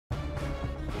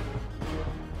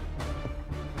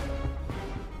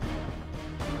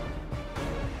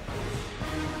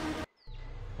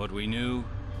What we knew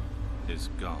is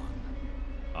gone.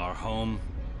 Our home,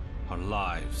 our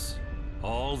lives,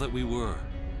 all that we were.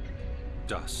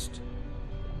 Dust.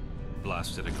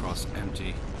 Blasted across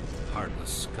empty,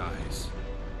 heartless skies.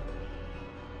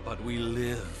 But we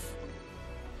live.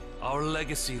 Our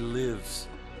legacy lives.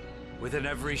 Within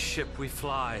every ship we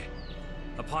fly.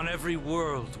 Upon every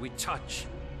world we touch.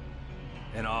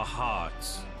 In our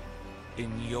hearts.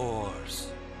 In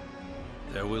yours.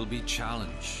 There will be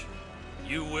challenge.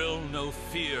 You will know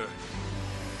fear.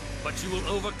 But you will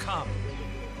overcome.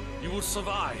 You will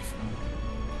survive.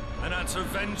 And answer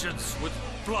vengeance with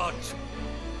blood.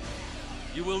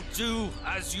 You will do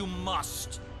as you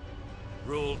must.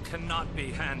 Rule cannot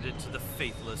be handed to the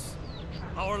faithless.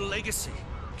 Our legacy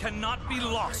cannot be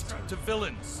lost to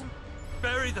villains.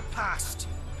 Bury the past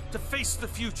to face the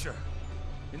future.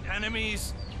 In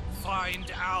enemies, find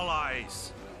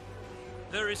allies.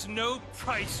 There is no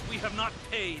price we have not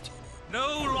paid.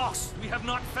 No loss we have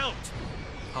not felt.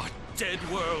 Our dead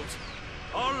world,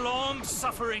 our long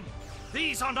suffering,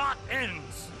 these are not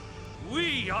ends.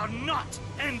 We are not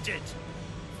ended.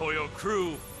 For your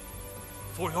crew,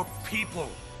 for your people,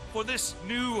 for this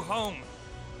new home,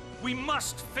 we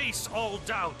must face all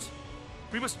doubt.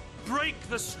 We must break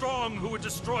the strong who would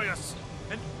destroy us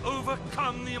and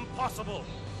overcome the impossible.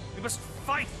 We must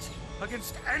fight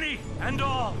against any and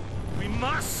all. We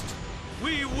must,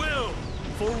 we will,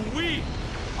 for we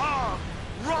are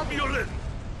Romulan.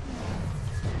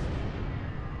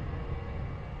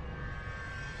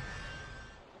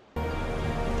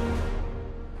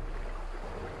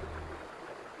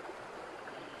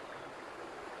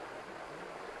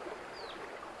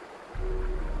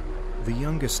 The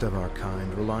youngest of our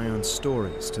kind rely on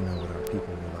stories to know what our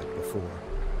people were like before.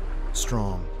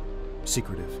 Strong,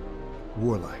 secretive,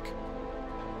 warlike.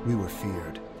 We were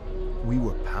feared. We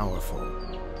were powerful.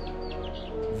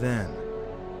 Then,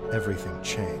 everything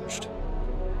changed.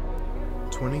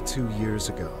 22 years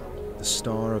ago, the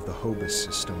star of the Hobus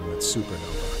system went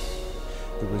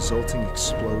supernova. The resulting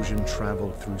explosion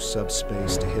traveled through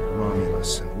subspace to hit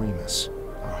Romulus and Remus,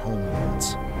 our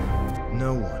homelands.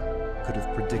 No one could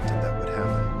have predicted that would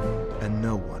happen, and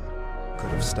no one could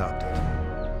have stopped it.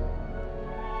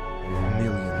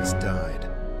 Millions died.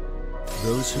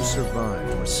 Those who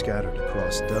survived were scattered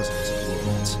across dozens of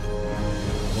worlds.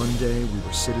 One day, we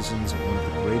were citizens of one of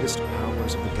the greatest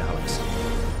powers of the galaxy.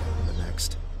 And the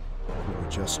next, we were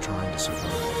just trying to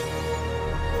survive.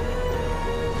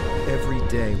 Every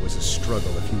day was a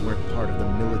struggle if you weren't part of the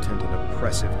militant and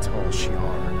oppressive Tal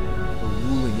Shiar, or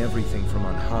ruling everything from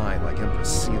on high like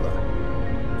Empress Sela.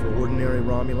 For ordinary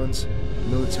Romulans,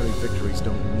 military victories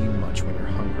don't mean much when you're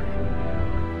hungry.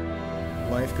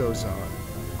 Life goes on.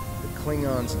 The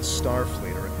Klingons and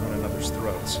Starfleet are at one another's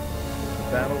throats.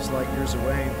 The battles light years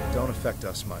away don't affect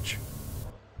us much.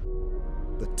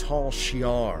 The Tal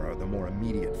Shiar are the more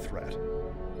immediate threat.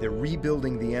 They're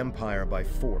rebuilding the Empire by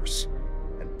force,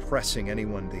 and pressing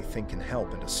anyone they think can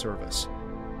help into service.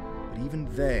 But even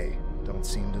they don't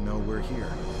seem to know we're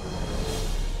here.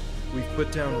 We've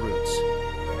put down roots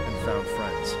and found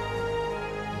friends.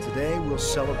 Today we'll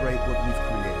celebrate what we've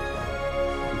created.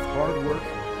 With hard work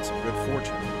and some good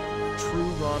fortune,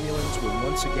 true Romulans will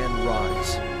once again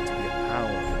rise to be a power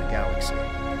in the galaxy.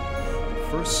 The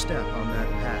first step on that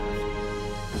path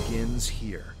begins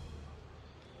here.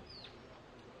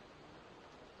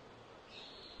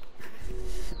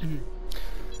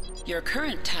 Your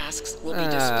current tasks will be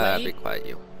displayed. Be quiet,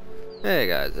 you. Hey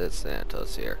guys, it's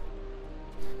Santos here.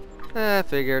 I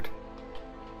figured.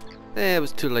 It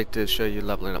was too late to show you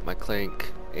leveling up my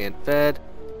Clank and Fed,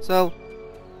 so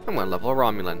I'm gonna level a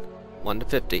Romulan, 1 to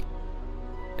 50.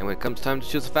 And when it comes time to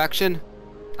choose a faction,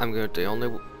 I'm gonna do the only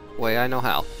way I know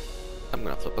how. I'm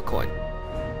gonna flip a coin.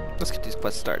 Let's get these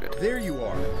quests started. There you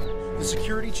are. The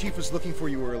security chief was looking for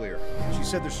you earlier. She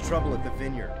said there's trouble at the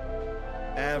vineyard.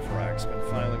 Avrak's been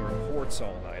filing reports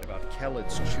all night about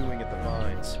Kellids chewing at the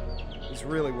vines. He's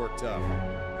really worked up.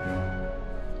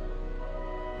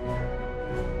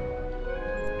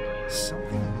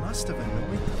 Something must have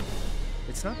annoyed them.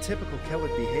 It's not typical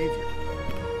Kellid behavior.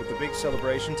 With the big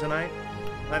celebration tonight,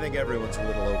 I think everyone's a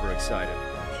little overexcited.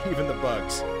 Even the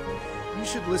bugs. You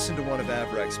should listen to one of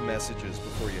Avrak's messages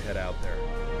before you head out there.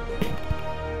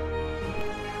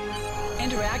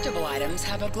 Interactable items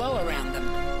have a glow around them.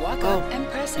 Walk up and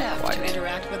press F to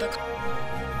interact with a...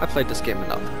 I played this game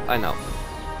enough. I know.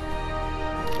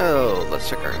 Oh, let's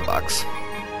check our inbox.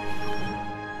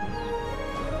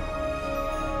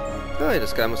 Oh,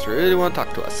 this guy must really want to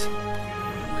talk to us.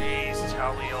 Please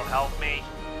tell me you'll help me.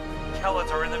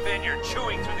 Kellids are in the vineyard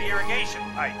chewing through the irrigation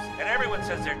pipes, and everyone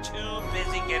says they're too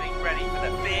busy getting ready for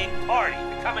the big party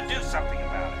to come and do something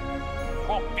about it. There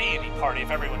won't be any party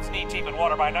if everyone's knee-deep in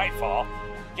water by nightfall.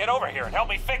 Get over here and help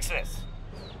me fix this.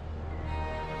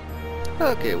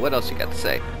 Okay, what else you got to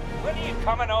say? When are you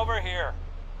coming over here?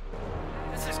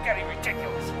 This is getting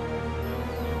ridiculous.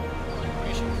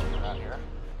 Around here.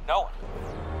 No one.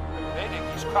 They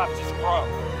think these crops just grow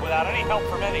without any help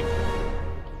from anyone.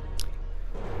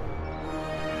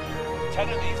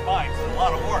 Tending these mines is a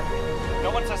lot of work.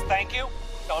 No one says thank you.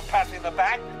 No one pats me in the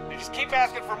back. They just keep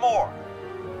asking for more.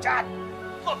 God,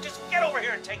 look, just get over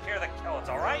here and take care of the killers,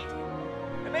 all right?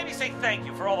 And maybe say thank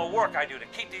you for all the work I do to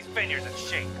keep these vineyards in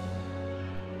shape.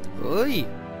 Oi!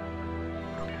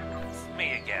 It's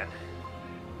me again.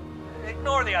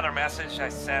 Ignore the other message I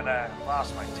sent.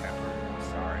 Lost my temper.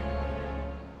 Sorry.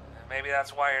 Maybe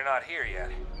that's why you're not here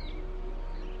yet.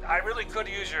 I really could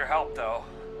use your help, though.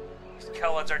 These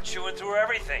Kelloggs are chewing through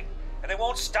everything, and they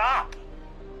won't stop.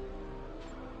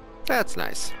 That's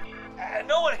nice. And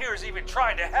no one here is even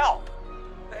trying to help.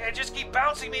 They just keep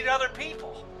bouncing me to other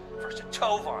people. First to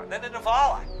Tovar, then to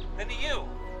Navala, then to you.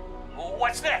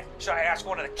 What's next? Should I ask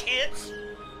one of the kids?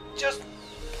 Just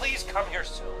please come here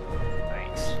soon.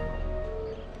 Thanks.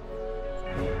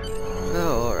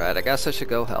 Oh, alright, I guess I should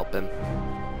go help him.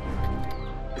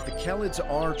 If the Kellids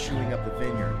are chewing up the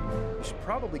vineyard, you should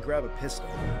probably grab a pistol,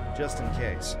 just in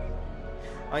case.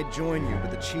 I'd join you,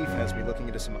 but the chief has me looking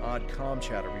into some odd comm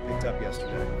chatter we picked up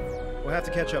yesterday. We'll have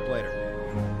to catch up later.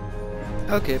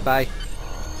 Okay, bye.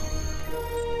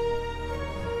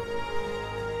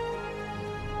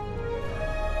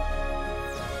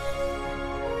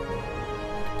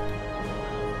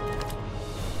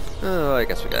 Oh, I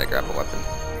guess we gotta grab a weapon.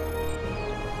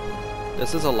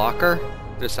 This is a locker?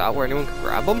 Just out where anyone can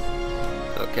grab them?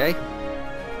 Okay.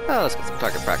 Oh, let's get some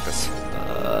target practice.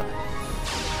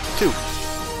 2.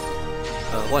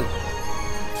 1.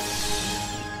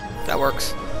 That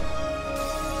works.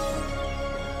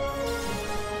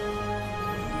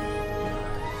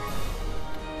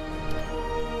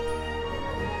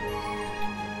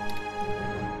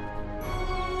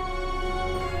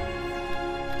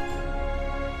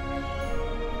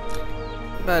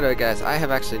 By the way, guys, I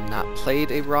have actually not played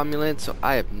a Romulan, so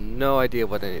I have no idea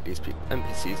what any of these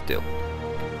NPCs do.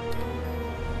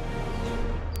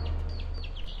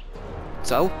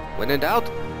 So, when in doubt,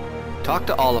 talk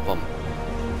to all of them.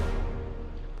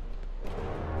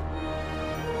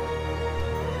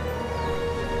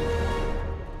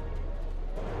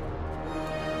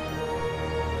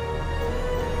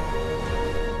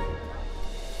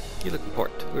 You look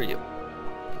important. Who are you?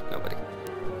 Nobody.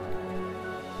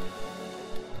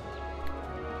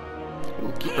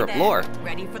 Ooh, Keeper of Lore.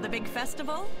 Ready for the big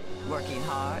festival? Working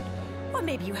hard? Or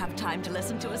maybe you have time to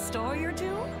listen to a story or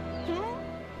two?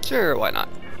 Sure, why not?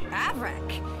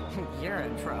 Avrik, you're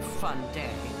in for a fun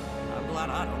day. I'm glad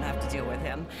I don't have to deal with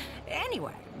him.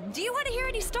 Anyway, do you want to hear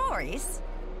any stories?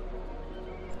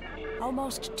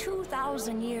 Almost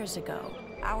 2,000 years ago,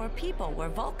 our people were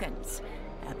Vulcans.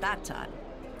 At that time,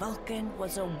 Vulcan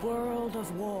was a world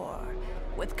of war,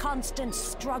 with constant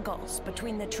struggles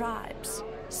between the tribes.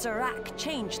 Serac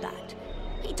changed that.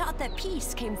 He taught that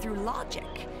peace came through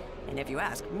logic. And if you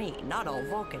ask me, not all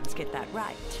Vulcans get that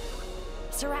right.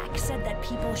 Serac said that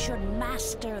people should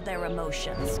master their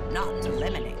emotions, not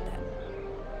eliminate them.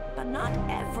 But not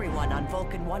everyone on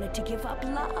Vulcan wanted to give up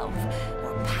love,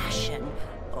 or passion,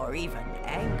 or even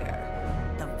anger.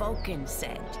 The Vulcan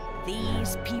said,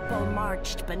 these people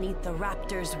marched beneath the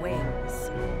Raptor's wings.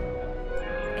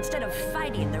 Instead of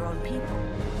fighting their own people,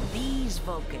 these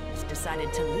Vulcans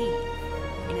decided to leave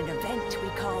in an event we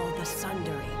call the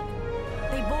Sundering.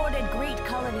 They boarded great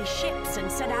colony ships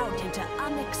and set out into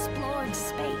unexplored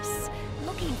space,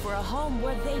 looking for a home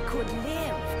where they could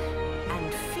live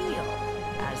and feel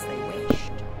as they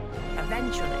wished.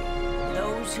 Eventually,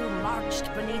 those who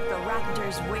marched beneath the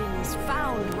Raptor's wings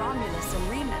found Romulus and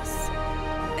Remus.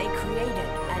 They created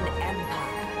an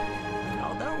empire.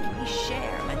 Although we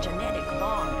share a genetic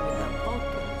bond with the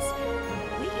Vulcans,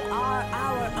 we are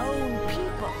our own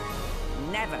people.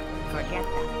 Never forget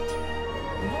that.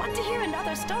 Want to hear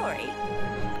another story?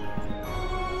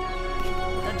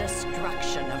 The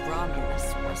destruction of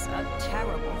Romulus was a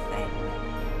terrible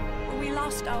thing. We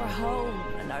lost our home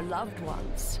and our loved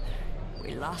ones.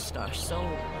 We lost our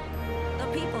soul. The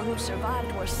people who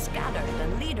survived were scattered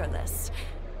and leaderless.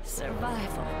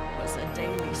 Survival was a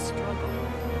daily struggle.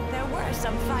 There were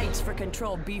some fights for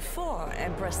control before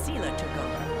Empress Sela took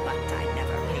over, but I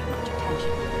never paid much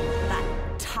attention. That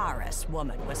Taurus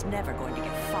woman was never going to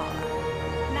get far.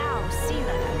 Now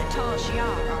Sela and the Tal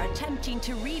Shiar are attempting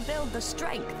to rebuild the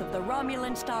strength of the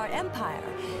Romulan Star Empire,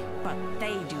 but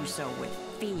they do so with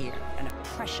fear and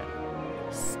oppression.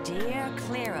 Steer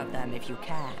clear of them if you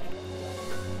can.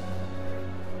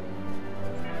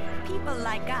 people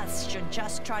like us should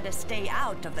just try to stay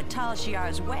out of the Tal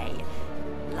Shiar's way.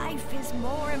 Life is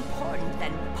more important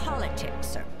than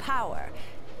politics or power.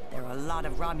 There are a lot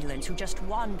of Romulans who just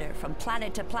wander from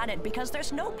planet to planet because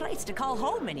there's no place to call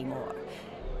home anymore.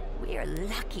 We're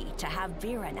lucky to have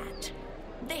Viranat.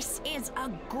 This is a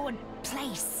good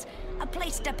place. A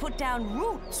place to put down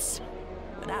roots.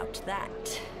 Without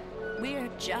that, we're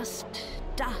just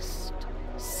dust,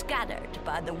 scattered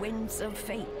by the winds of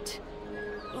fate.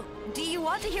 Do you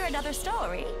want to hear another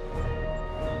story?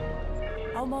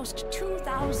 Almost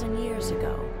 2,000 years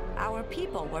ago, our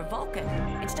people were Vulcan.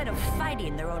 Instead of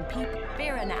fighting their own people,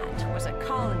 Viranat was a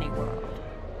colony world.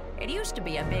 It used to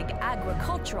be a big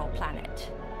agricultural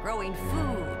planet, growing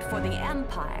food for the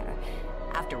Empire.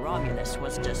 After Romulus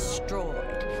was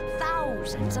destroyed,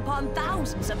 thousands upon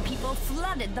thousands of people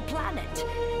flooded the planet.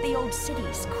 The old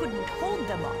cities couldn't hold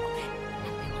them all,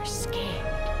 and they were scared.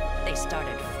 They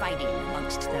started fighting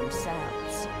amongst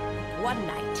themselves. One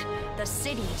night, the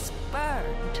cities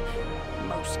burned.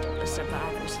 Most of the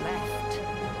survivors left.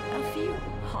 A few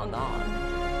hung on,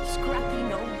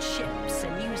 scrapping old ships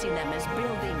and using them as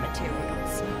building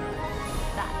materials.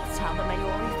 That's how the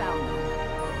Maori found them,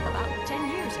 about 10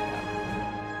 years ago.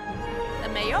 The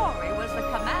Maori was the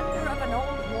commander of an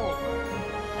old war.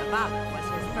 Navala was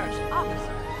his first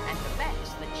officer, and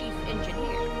Vex the chief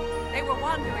engineer. They were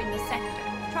wandering the sector,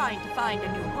 trying to find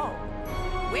a new home.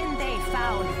 When they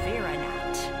found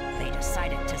Viranat, they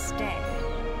decided to stay.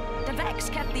 Vex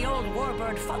kept the old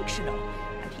warbird functional,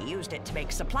 and he used it to make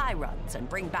supply runs and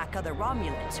bring back other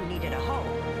Romulans who needed a home.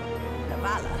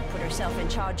 Navala put herself in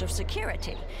charge of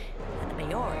security, and the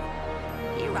Maori,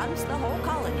 he runs the whole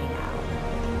colony now.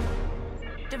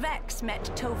 Vex met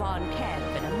Tovan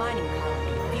Kev in a mining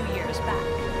colony a few years back.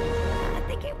 I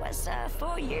think it was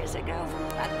 4 years ago.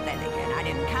 But then again, I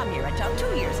didn't come here until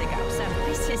 2 years ago, so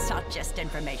this is not just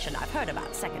information I've heard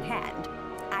about secondhand.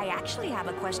 I actually have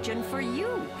a question for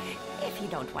you, if you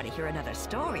don't want to hear another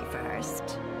story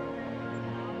first.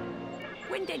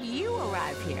 When did you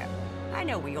arrive here? I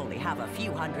know we only have a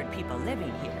few hundred people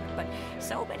living here, but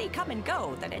so many come and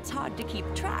go that it's hard to keep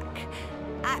track.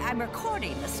 I'm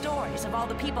recording the stories of all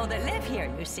the people that live here,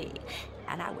 you see.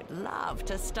 And I would love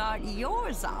to start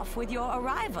yours off with your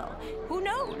arrival. Who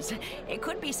knows? It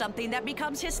could be something that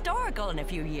becomes historical in a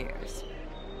few years.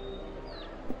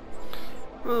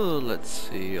 Oh, let's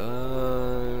see.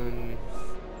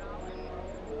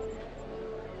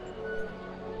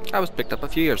 I was picked up a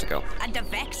few years ago. A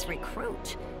Vex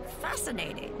recruit.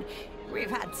 Fascinating. We've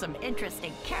had some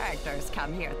interesting characters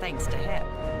come here thanks to him.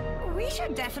 We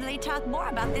should definitely talk more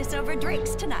about this over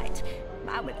drinks tonight.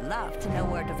 I would love to know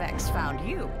where Vex found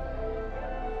you.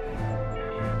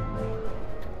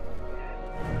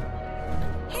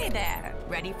 Hey there,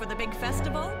 ready for the big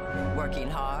festival? Working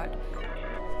hard?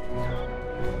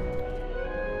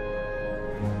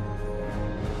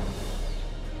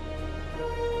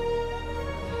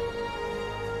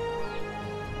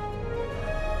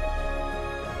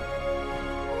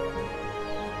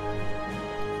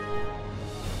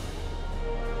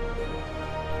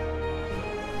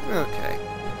 Okay.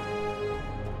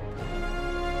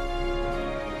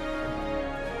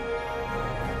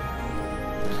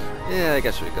 Yeah, I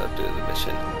guess we gotta do the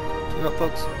mission. You know what,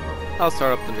 folks? I'll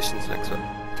start up the missions next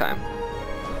time.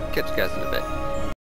 Catch you guys in a bit.